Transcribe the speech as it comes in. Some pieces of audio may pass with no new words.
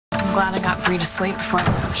I'm glad I got Bree to sleep before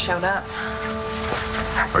everyone showed up.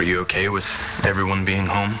 Are you okay with everyone being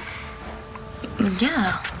home?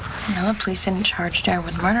 Yeah. You know, the police didn't charge Jared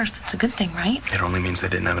with murders. That's a good thing, right? It only means they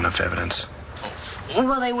didn't have enough evidence.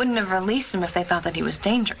 Well, they wouldn't have released him if they thought that he was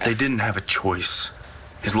dangerous. They didn't have a choice.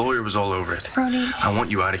 His lawyer was all over it. Brody. I want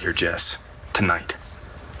you out of here, Jess. Tonight.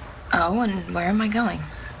 Oh, and where am I going?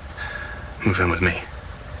 Move in with me.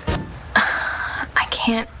 I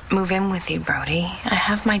can't move in with you, Brody. I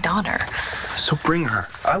have my daughter. So bring her.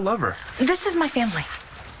 I love her. This is my family.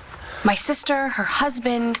 My sister, her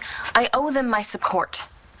husband. I owe them my support.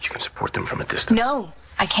 You can support them from a distance. No,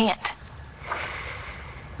 I can't.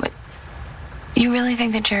 But you really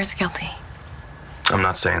think that Jared's guilty? I'm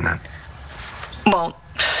not saying that. Well,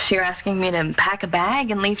 you're asking me to pack a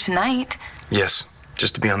bag and leave tonight. Yes,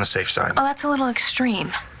 just to be on the safe side. Oh, that's a little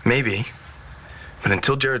extreme. Maybe. But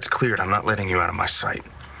until Jared's cleared, I'm not letting you out of my sight.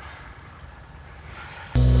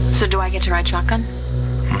 So do I get to ride shotgun?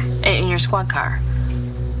 In your squad car?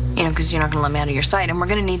 You know, because you're not going to let me out of your sight, and we're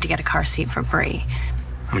going to need to get a car seat for Bree.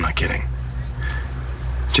 I'm not kidding.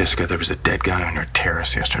 Jessica, there was a dead guy on your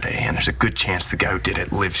terrace yesterday, and there's a good chance the guy who did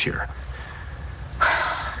it lives here.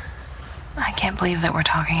 I can't believe that we're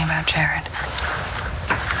talking about Jared.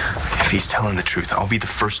 If he's telling the truth, I'll be the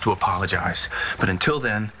first to apologize. But until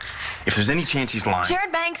then, if there's any chance he's lying...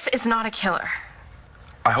 Jared Banks is not a killer.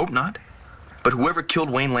 I hope not. But whoever killed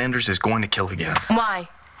Wayne Landers is going to kill again. Why?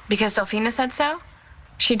 Because Delphina said so?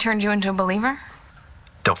 She turned you into a believer?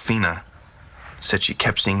 Delphina said she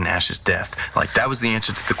kept seeing Nash's death. Like that was the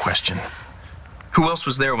answer to the question. Who else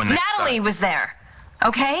was there when Nash Natalie died? was there,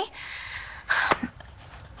 okay?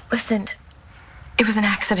 Listen, it was an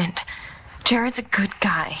accident. Jared's a good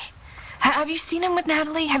guy. Have you seen him with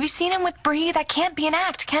Natalie? Have you seen him with Bree? That can't be an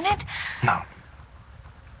act, can it? No.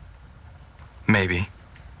 Maybe.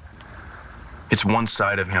 It's one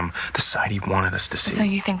side of him, the side he wanted us to see. So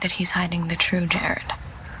you think that he's hiding the true Jared?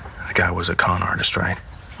 The guy was a con artist, right?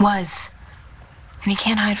 Was. And he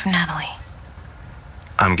can't hide from Natalie.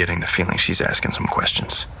 I'm getting the feeling she's asking some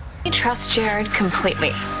questions. I trust Jared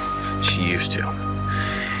completely. She used to.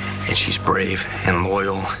 And she's brave and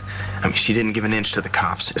loyal. I mean, she didn't give an inch to the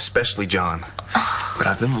cops, especially John. But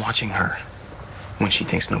I've been watching her. When she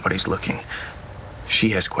thinks nobody's looking,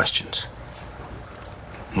 she has questions.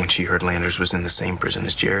 When she heard Landers was in the same prison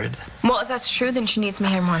as Jared. Well, if that's true, then she needs me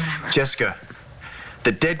here more than ever. Jessica,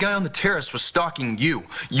 the dead guy on the terrace was stalking you.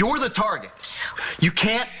 You're the target. You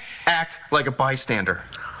can't act like a bystander.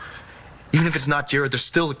 Even if it's not Jared, there's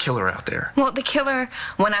still a killer out there. Well, the killer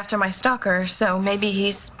went after my stalker, so maybe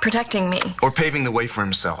he's protecting me. Or paving the way for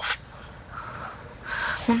himself.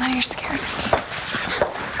 Well, now you're scared of me.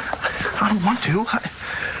 I don't want to.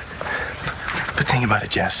 But think about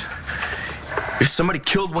it, Jess. If somebody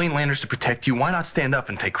killed Wayne Landers to protect you, why not stand up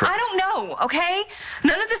and take credit? I don't know, okay?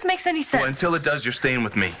 None of this makes any sense. Well, until it does, you're staying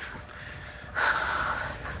with me.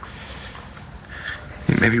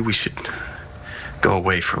 Maybe we should go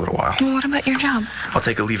away for a little while. Well, what about your job? I'll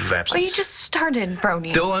take a leave of absence. Well, you just started,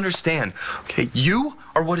 Brody. They'll understand. Okay, you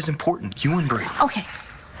are what is important. You and Bree. Okay.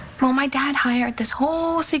 Well, my dad hired this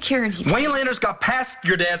whole security team. Wayne Landers got past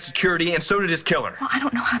your dad's security, and so did his killer. Well, I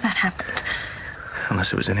don't know how that happened.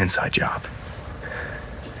 Unless it was an inside job.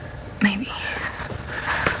 Maybe.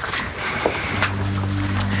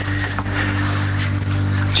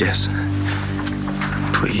 Jess,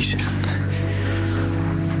 please.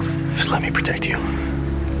 Just let me protect you.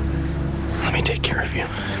 Let me take care of you.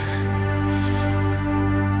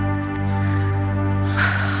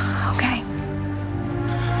 Okay.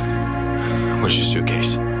 Where's your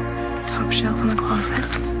suitcase? Top shelf in the closet.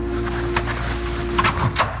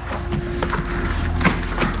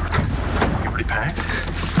 You already packed?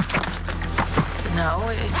 No,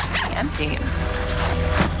 it's empty.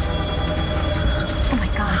 Oh my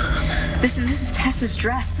God. This is Tess's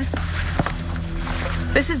dress.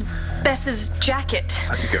 This is Bess's jacket.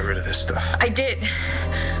 I thought you got rid of this stuff. I did.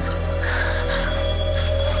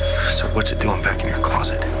 So what's it doing back in your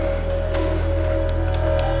closet?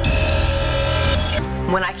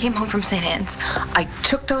 When I came home from St. Anne's, I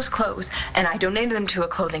took those clothes and I donated them to a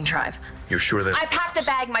clothing drive. You're sure that... I packed the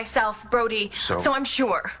bag myself, Brody. So I'm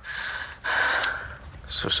sure.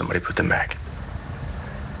 So somebody put them back.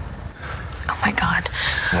 Oh my God.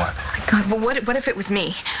 What? Oh my God. Well, what if it was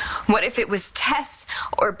me? What if it was Tess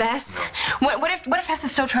or Bess? What if Tess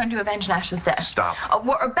is still trying to avenge Nash's death? Stop.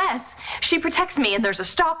 Or Bess, she protects me and there's a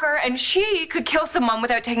stalker and she could kill someone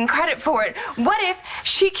without taking credit for it. What if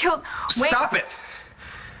she killed... Stop it!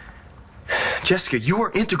 Jessica, you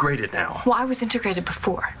are integrated now. Well, I was integrated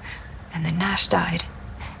before. And then Nash died.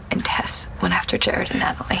 and Tess went after Jared and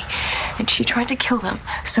Natalie, and she tried to kill them,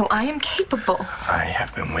 so I am capable. I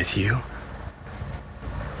have been with you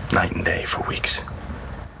night and day for weeks.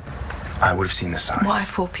 I would have seen the signs. Well, I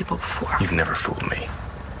fooled people before. You've never fooled me.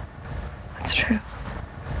 That's true.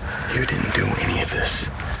 You didn't do any of this.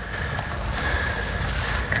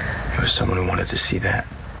 It was someone who wanted to see that.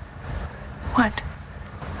 What?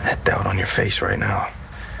 That doubt on your face right now.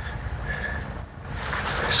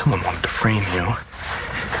 Someone wanted to frame you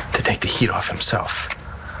to take the heat off himself.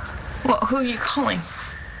 Well, who are you calling?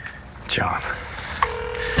 John.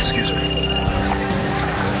 Excuse me.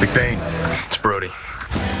 Big Bane. It's Brody.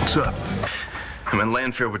 What's up? I'm in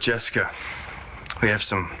Landfield with Jessica. We have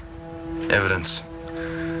some evidence.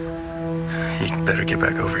 You better get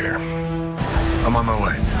back over here. I'm on my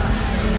way.